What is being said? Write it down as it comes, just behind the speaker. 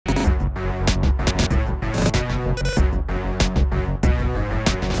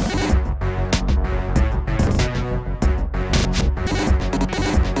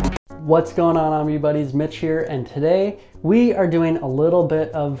What's going on, Omnibuddies? Mitch here, and today we are doing a little bit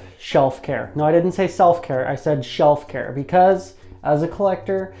of shelf care. No, I didn't say self-care, I said shelf care, because as a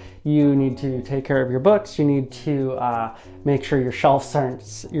collector, you need to take care of your books. You need to make sure your shelves aren't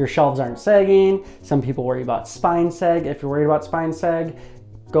sagging. Some people worry about spine sag. If you're worried about spine sag,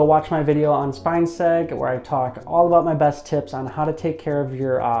 go watch my video on spine sag where I talk all about my best tips on how to take care of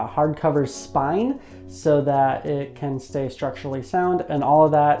your hardcover spine so that it can stay structurally sound and all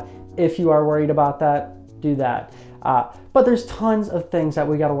of that. If you are worried about that, do that. But there's tons of things that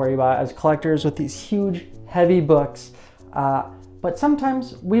we got to worry about as collectors with these huge, heavy books. But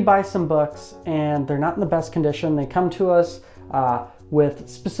sometimes we buy some books and they're not in the best condition. They come to us with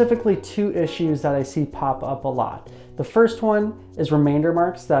specifically two issues that I see pop up a lot. The first one is remainder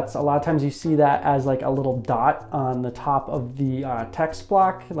marks. That's a lot of times you see that as like a little dot on the top of the text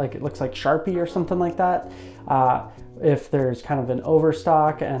block, like it looks like Sharpie or something like that. If there's kind of an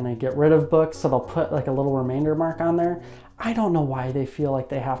overstock and they get rid of books, so they'll put like a little remainder mark on there. I don't know why they feel like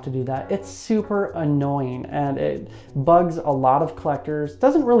they have to do that. It's super annoying and it bugs a lot of collectors.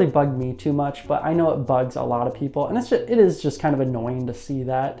 Doesn't really bug me too much, but I know it bugs a lot of people, and it is just kind of annoying to see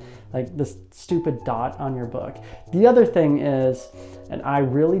that, like this stupid dot on your book. The other thing is, and I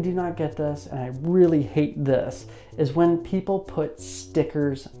really do not get this, and I really hate this, is when people put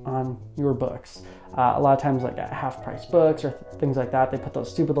stickers on your books. A lot of times like at half-price books or things like that, they put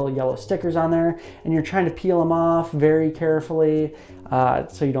those stupid little yellow stickers on there and you're trying to peel them off very carefully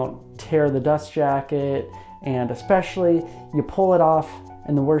so you don't tear the dust jacket, and especially you pull it off,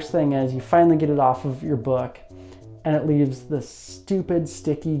 and the worst thing is you finally get it off of your book and it leaves this stupid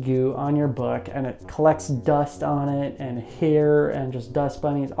sticky goo on your book and it collects dust on it and hair and just dust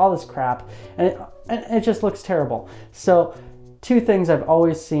bunnies, all this crap, and it just looks terrible. So two things I've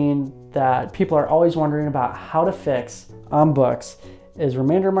always seen that people are always wondering about how to fix on books is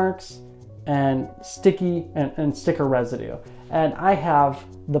remainder marks and sticky and sticker residue. And I have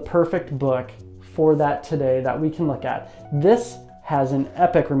the perfect book for that today that we can look at. This has an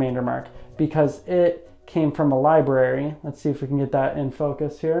epic remainder mark because it came from a library. Let's see if we can get that in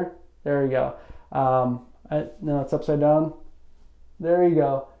focus here. There we go. No, it's upside down. There you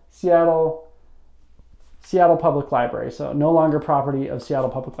go. Seattle Public Library, so no longer property of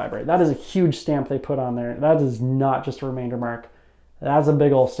Seattle Public Library. That is a huge stamp they put on there. That is not just a remainder mark. That's a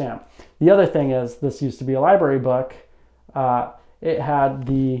big old stamp. The other thing is, this used to be a library book. It had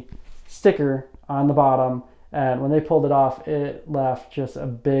the sticker on the bottom, and when they pulled it off, it left just a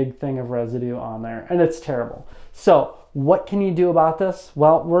big thing of residue on there, and it's terrible. So what can you do about this?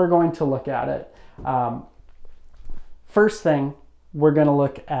 Well, we're going to look at it. First thing, we're going to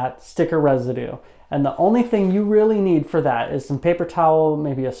look at sticker residue. And the only thing you really need for that is some paper towel,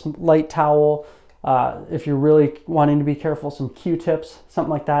 maybe a light towel, if you're really wanting to be careful, some Q-tips, something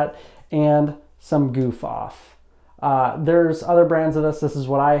like that, and some goof off. There's other brands of this. This is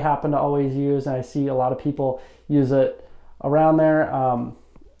what I happen to always use, and I see a lot of people use it around there.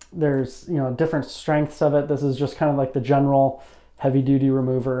 There's different strengths of it. This is just kind of like the general heavy-duty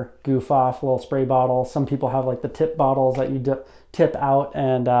remover, goof off, little spray bottle. Some people have like the tip bottles that you tip out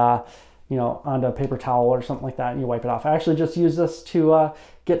and onto a paper towel or something like that, and you wipe it off. I actually just use this to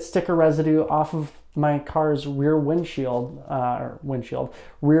get sticker residue off of my car's rear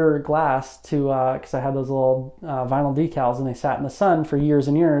rear glass because I had those little vinyl decals and they sat in the sun for years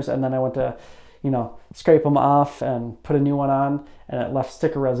and years, and then I went to scrape them off and put a new one on, and it left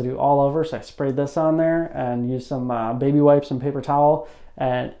sticker residue all over. So I sprayed this on there and used some baby wipes and paper towel,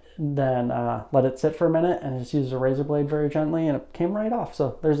 and then let it sit for a minute, and just use a razor blade very gently, and it came right off.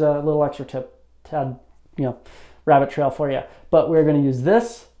 So there's a little extra tip to add, rabbit trail for you. But we're going to use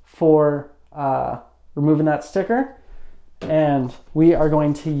this for removing that sticker, and we are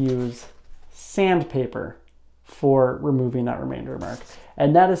going to use sandpaper for removing that remainder mark.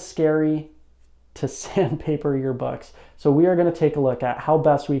 And that is scary, to sandpaper your books. So we are going to take a look at how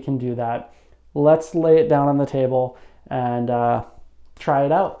best we can do that. Let's lay it down on the table and try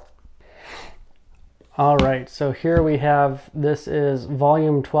it out. All right, so here we have, this is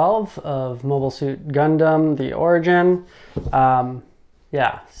volume 12 of Mobile Suit Gundam, The Origin.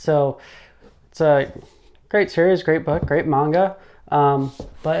 Yeah, so it's a great series, great book, great manga,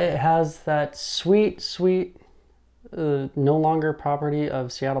 but it has that sweet, no longer property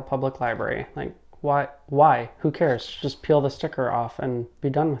of Seattle Public Library. Like, why? Who cares? Just peel the sticker off and be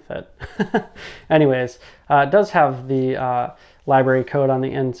done with it. Anyways, it does have the library code on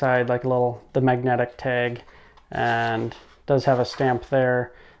the inside, like the magnetic tag, and does have a stamp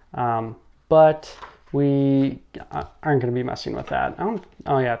there, but we aren't going to be messing with that.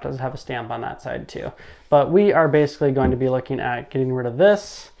 Oh yeah, it does have a stamp on that side too. But we are basically going to be looking at getting rid of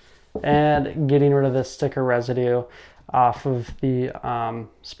this and getting rid of this sticker residue off of the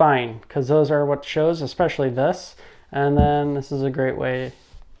spine, because those are what shows, especially this. And then this is a great way,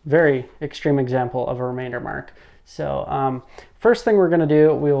 very extreme example of a remainder mark. So first thing we're going to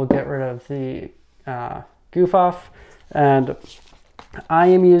do, we will get rid of the goof off, and I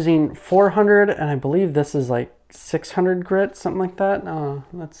am using 400, and I believe this is like 600 grit, something like that.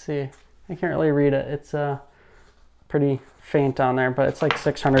 Let's see, I can't really read it. It's pretty faint on there, but it's like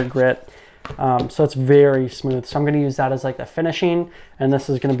 600 grit. So it's very smooth. So I'm going to use that as like the finishing, and this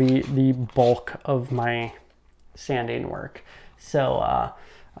is going to be the bulk of my sanding work. So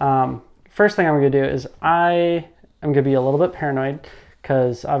first thing I'm going to do is I am going to be a little bit paranoid,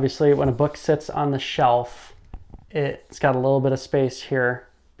 because obviously when a book sits on the shelf, it's got a little bit of space here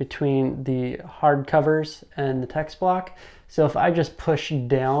between the hard covers and the text block. So if I just push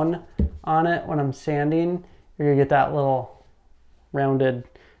down on it when I'm sanding, you're going to get that little rounded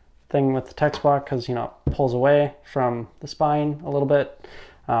thing with the text block, because, you know, it pulls away from the spine a little bit.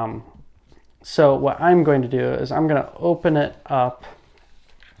 So what I'm going to do is I'm going to open it up,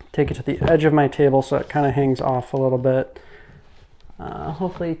 take it to the edge of my table so it kind of hangs off a little bit.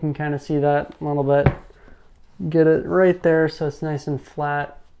 Hopefully you can kind of see that a little bit. Get it right there so it's nice and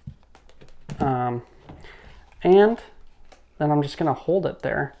flat. And then I'm just going to hold it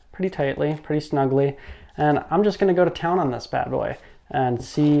there pretty tightly, pretty snugly. And I'm just going to go to town on this bad boy and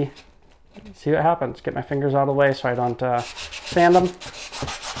see what happens. Get my fingers out of the way so I don't sand them.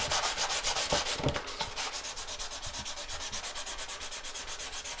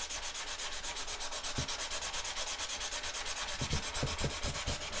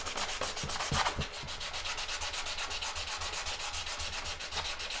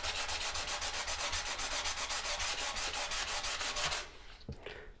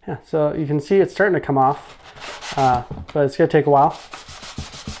 Yeah, so you can see it's starting to come off, but it's going to take a while.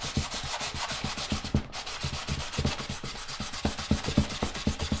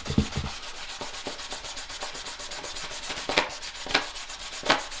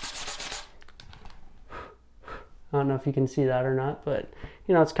 I don't know if you can see that or not, but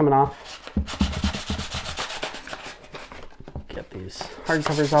you know, it's coming off. Get these hard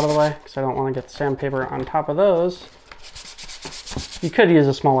covers out of the way, because I don't want to get the sandpaper on top of those. You could use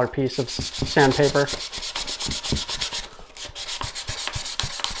a smaller piece of sandpaper.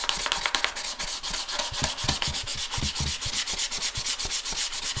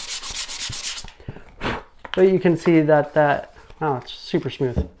 But you can see that oh, it's super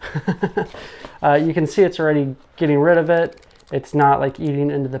smooth. You can see it's already getting rid of it. It's not like eating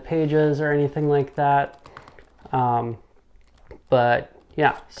into the pages or anything like that. But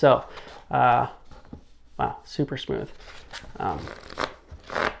yeah, so wow, super smooth.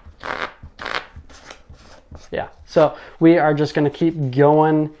 Yeah, so we are just going to keep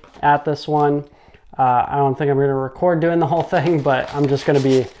going at this one. I don't think I'm going to record doing the whole thing, but I'm just going to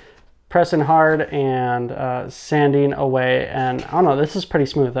be pressing hard and sanding away. And I don't know, this is pretty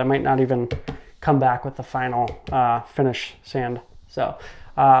smooth. I might not even come back with the final finish sand. So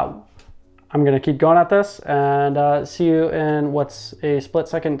I'm going to keep going at this and see you in what's a split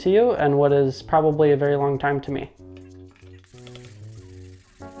second to you and what is probably a very long time to me.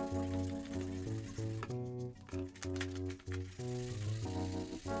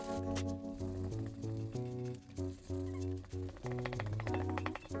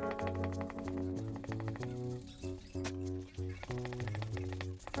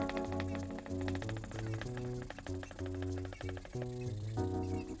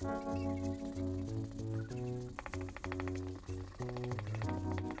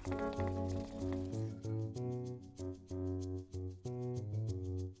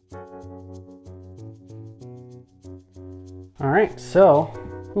 All right, so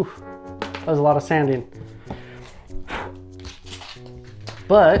that was a lot of sanding,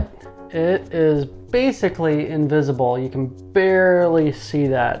 but it is basically invisible. You can barely see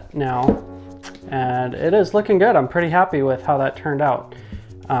that now, and it is looking good. I'm pretty happy with how that turned out.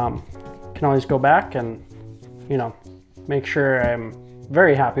 Can always go back and, you know, make sure I'm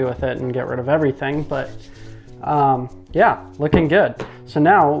very happy with it and get rid of everything, but yeah, looking good. So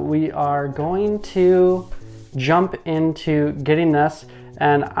now we are going to jump into getting this,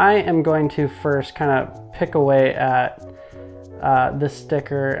 and I am going to first kind of pick away at this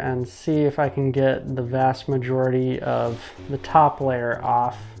sticker and see if I can get the vast majority of the top layer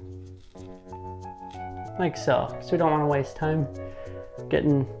off, like so. So we don't want to waste time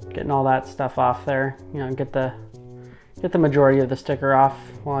getting all that stuff off there. You know, get the majority of the sticker off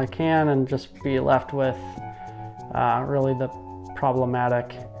while I can, and just be left with really the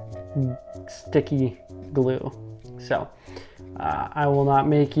problematic sticky glue. So I will not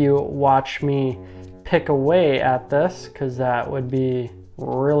make you watch me pick away at this because that would be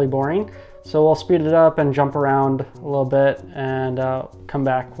really boring. So we'll speed it up and jump around a little bit and come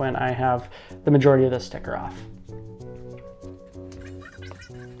back when I have the majority of the sticker off.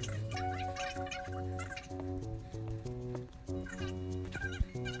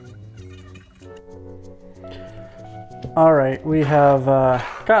 All right, we have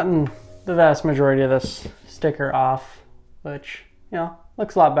gotten the vast majority of this sticker off, which, you know,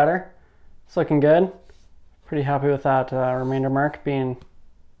 looks a lot better. It's looking good. Pretty happy with that remainder mark being,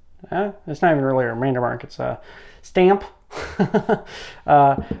 it's not even really a remainder mark, it's a stamp.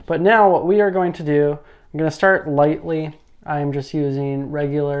 But now what we are going to do, I'm going to start lightly. I'm just using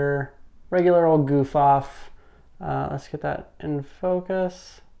regular old goof off. Let's get that in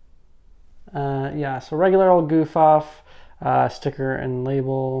focus. Yeah, so regular old goof off, sticker and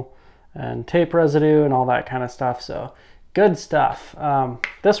label and tape residue and all that kind of stuff. So good stuff.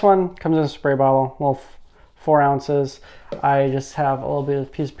 This one comes in a spray bottle, little 4 ounces. I just have a little bit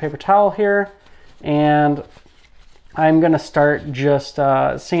of piece of paper towel here, and I'm gonna start just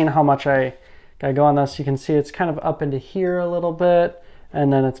seeing how much I gotta go on this. You can see it's kind of up into here a little bit,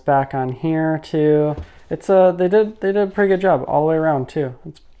 and then it's back on here too. It's they did a pretty good job all the way around too.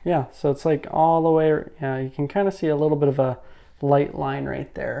 Yeah, so it's like all the way, yeah, you can kind of see a little bit of a light line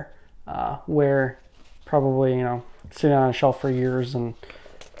right there where probably, you know, sitting on a shelf for years. And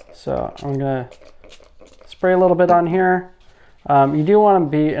so I'm gonna spray a little bit on here. You do want to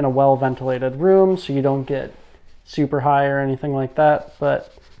be in a well ventilated room so you don't get super high or anything like that,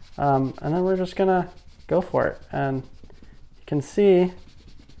 but and then we're just gonna go for it. And you can see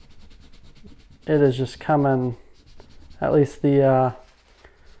it is just coming, at least the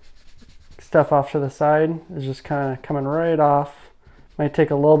stuff off to the side is just kind of coming right off. Might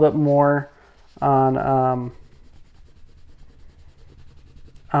take a little bit more on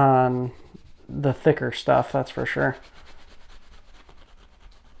the thicker stuff, that's for sure.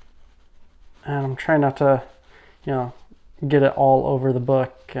 And I'm trying not to, you know, get it all over the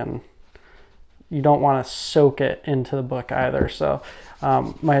book, and you don't want to soak it into the book either. So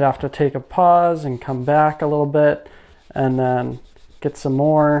might have to take a pause and come back a little bit and then get some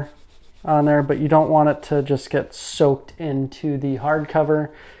more on there, but you don't want it to just get soaked into the hardcover,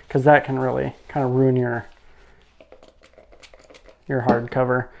 because that can really kind of ruin your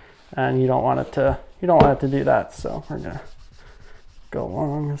hardcover, and you don't want it to do that. So we're gonna go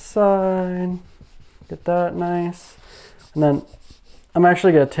along the side, get that nice, and then I'm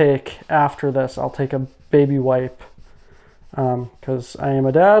actually gonna take, after this, I'll take a baby wipe, because I am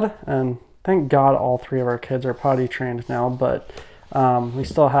a dad, and thank God all 3 of our kids are potty trained now, but we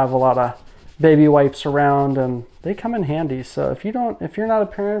still have a lot of baby wipes around, and they come in handy. So if you're not a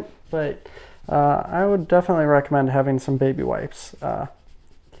parent, but I would definitely recommend having some baby wipes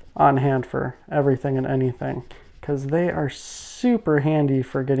on hand for everything and anything, because they are super handy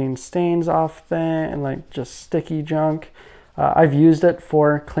for getting stains off things and like just sticky junk. I've used it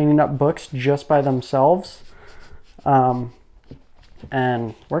for cleaning up books just by themselves, and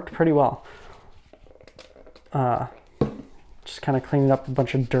worked pretty well. Just kind of cleaning up a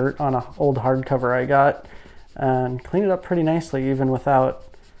bunch of dirt on an old hardcover I got, and cleaned it up pretty nicely, even without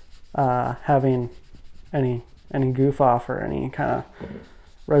having any goof off or any kind of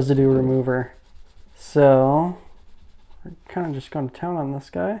residue remover. So we're kind of just going to town on this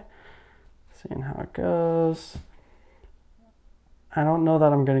guy, seeing how it goes. I don't know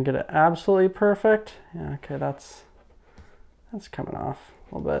that I'm going to get it absolutely perfect. Yeah, okay, that's coming off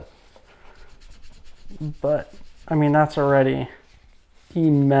a little bit, but I mean, that's already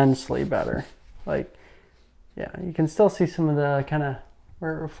immensely better. Like, yeah, you can still see some of the kind of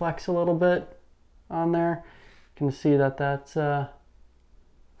where it reflects a little bit on there. You can see that that's still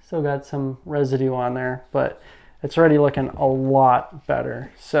got some residue on there, but it's already looking a lot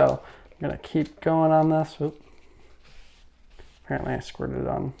better. So I'm gonna keep going on this. Oop. Apparently I squirted it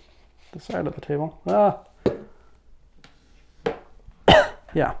on the side of the table.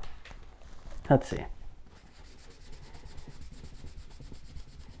 Yeah, let's see.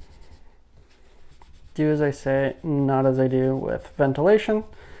 Do as I say, not as I do with ventilation,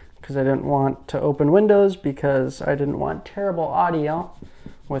 because I didn't want to open windows, because I didn't want terrible audio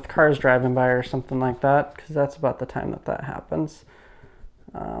with cars driving by or something like that, because that's about the time that happens.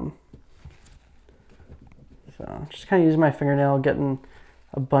 So just kind of use my fingernail, getting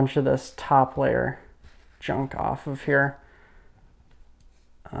a bunch of this top layer junk off of here.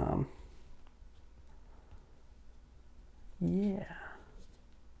 Yeah.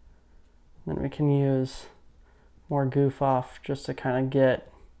 Then we can use more goof off just to kind of get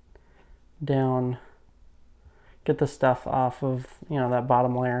down get the stuff off of, you know, that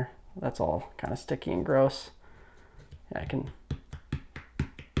bottom layer. That's all kind of sticky and gross. Yeah,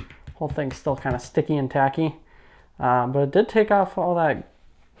 whole thing's still kind of sticky and tacky. But it did take off all that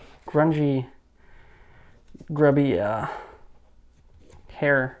grungy, grubby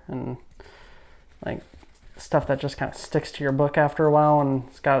hair and like stuff that just kind of sticks to your book after a while, and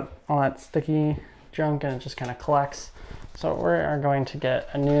it's got all that sticky junk and it just kind of collects. So we are going to get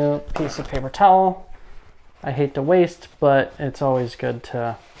a new piece of paper towel. I hate to waste, but it's always good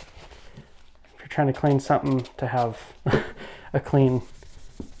to, if you're trying to clean something, to have a clean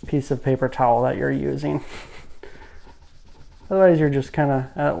piece of paper towel that you're using. Otherwise you're just kind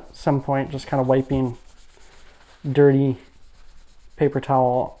of, at some point, just kind of wiping dirty paper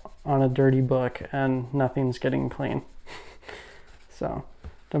towel on a dirty book and nothing's getting clean. So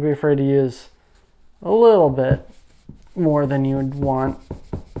don't be afraid to use a little bit more than you would want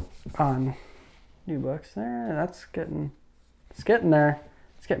on new books. There, it's getting there.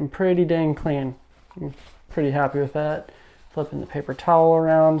 It's getting pretty dang clean. I'm pretty happy with that. Flipping the paper towel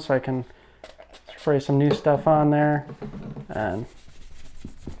around so I can spray some new stuff on there. And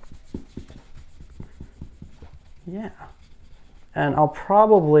yeah. And I'll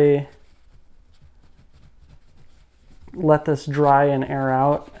probably let this dry and air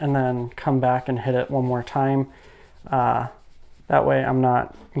out and then come back and hit it one more time. That way I'm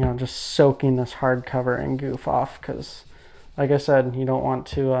not, you know, just soaking this hardcover in goof off, because like I said, you don't want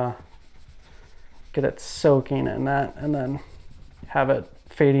to get it soaking in that and then have it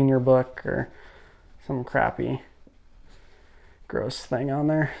fading your book or some crappy gross thing on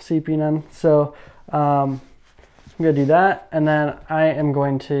there seeping in. So I'm gonna do that, and then I am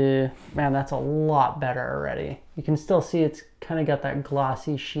going to, man, that's a lot better already. You can still see it's kind of got that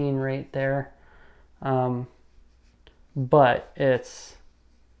glossy sheen right there, but it's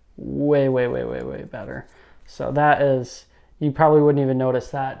way better. So that is, you probably wouldn't even notice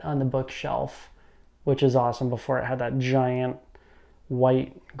that on the bookshelf, which is awesome. Before it had that giant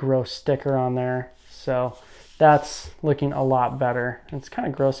white gross sticker on there. So that's looking a lot better. It's kind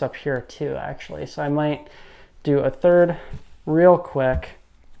of gross up here too, actually. So I might do a third real quick,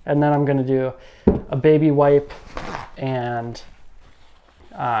 and then I'm going to do a baby wipe and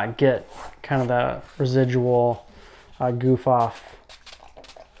get kind of the residual goof off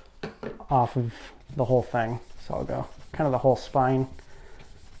of the whole thing. So I'll go kind of the whole spine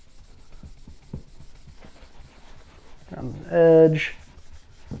on the edge,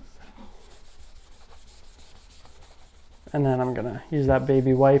 and then I'm gonna use that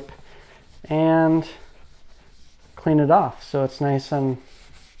baby wipe and clean it off so it's nice and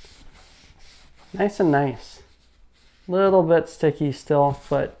nice. Little bit sticky still,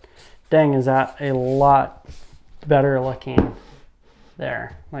 but dang, is that a lot better looking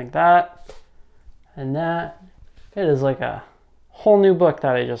there. Like that and that. It is like a whole new book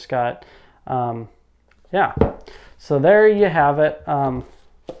that I just got. Yeah, so there you have it.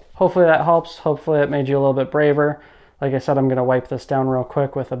 Hopefully that helps. Hopefully it made you a little bit braver. Like I said, I'm gonna wipe this down real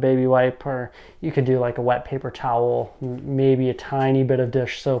quick with a baby wipe, or you could do like a wet paper towel, maybe a tiny bit of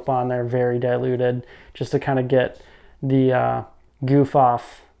dish soap on there, very diluted, just to kind of get the goof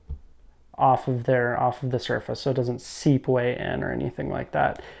off of the surface so it doesn't seep way in or anything like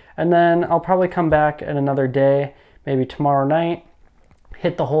that. And then I'll probably come back in another day, maybe tomorrow night,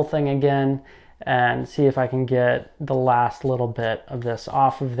 hit the whole thing again and see if I can get the last little bit of this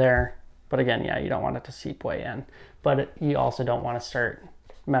off of there. But again, yeah, you don't want it to seep way in, but you also don't want to start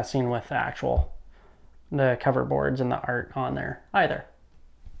messing with the cover boards and the art on there either.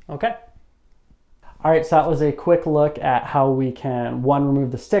 Okay. All right, so that was a quick look at how we can, one,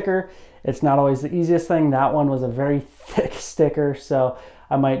 remove the sticker. It's not always the easiest thing. That one was a very thick sticker, so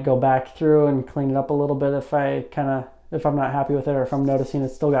I might go back through and clean it up a little bit if I'm not happy with it, or if I'm noticing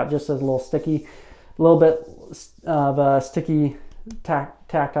it's still got just a little sticky, a little bit of a sticky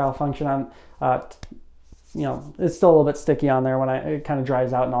tactile function on, you know, it's still a little bit sticky on there when it kind of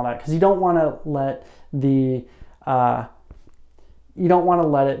dries out and all that, because you don't want to let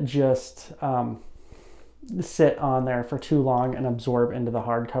it just sit on there for too long and absorb into the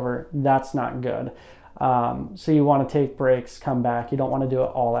hardcover. That's not good. So you want to take breaks, come back. You don't want to do it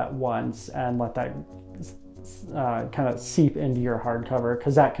all at once and let that kind of seep into your hardcover,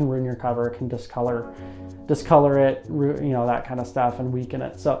 because that can ruin your cover, can discolor it, you know, that kind of stuff, and weaken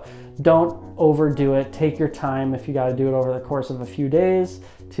it. So don't overdo it. Take your time if you got to do it over the course of a few days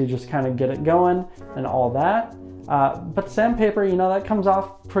to just kind of get it going and all that. But sandpaper, you know, that comes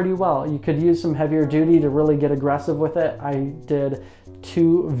off pretty well. You could use some heavier duty to really get aggressive with it. I did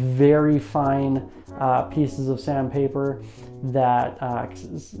 2 very fine pieces of sandpaper that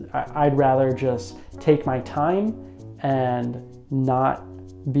I'd rather just take my time and not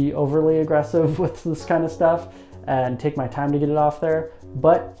be overly aggressive with this kind of stuff and take my time to get it off there.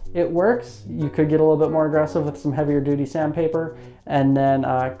 But it works. You could get a little bit more aggressive with some heavier duty sandpaper and then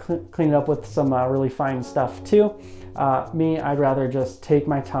clean it up with some really fine stuff too. Me, I'd rather just take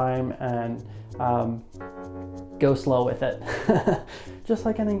my time and go slow with it. Just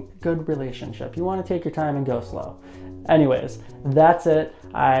like any good relationship, you want to take your time and go slow. Anyways, that's it.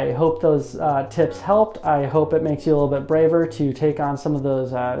 I hope those tips helped. I hope it makes you a little bit braver to take on some of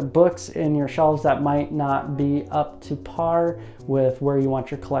those books in your shelves that might not be up to par with where you want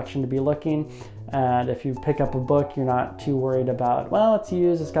your collection to be looking. And if you pick up a book, you're not too worried about, well, it's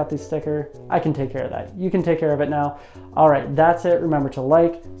used, it's got this sticker. I can take care of that. You can take care of it now. All right, that's it. Remember to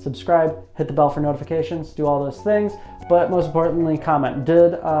like, subscribe, hit the bell for notifications, do all those things. But most importantly, comment.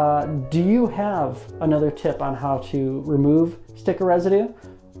 Do you have another tip on how to remove sticker residue?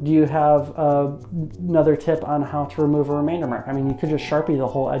 Do you have another tip on how to remove a remainder mark? I mean, you could just Sharpie the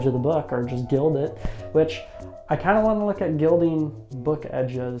whole edge of the book or just gild it, which I kind of want to look at gilding book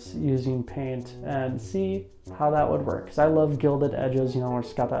edges using paint and see how that would work. Because I love gilded edges, you know, where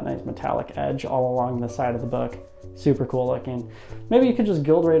it's got that nice metallic edge all along the side of the book. Super cool looking. Maybe you could just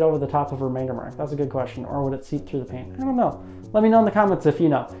gild right over the top of a remainder mark. That's a good question. Or would it seep through the paint? I don't know. Let me know in the comments if you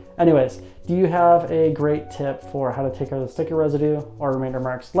know. Anyways, do you have a great tip for how to take care of the sticker residue or remainder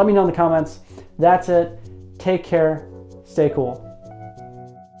marks? Let me know in the comments. That's it. Take care. Stay cool.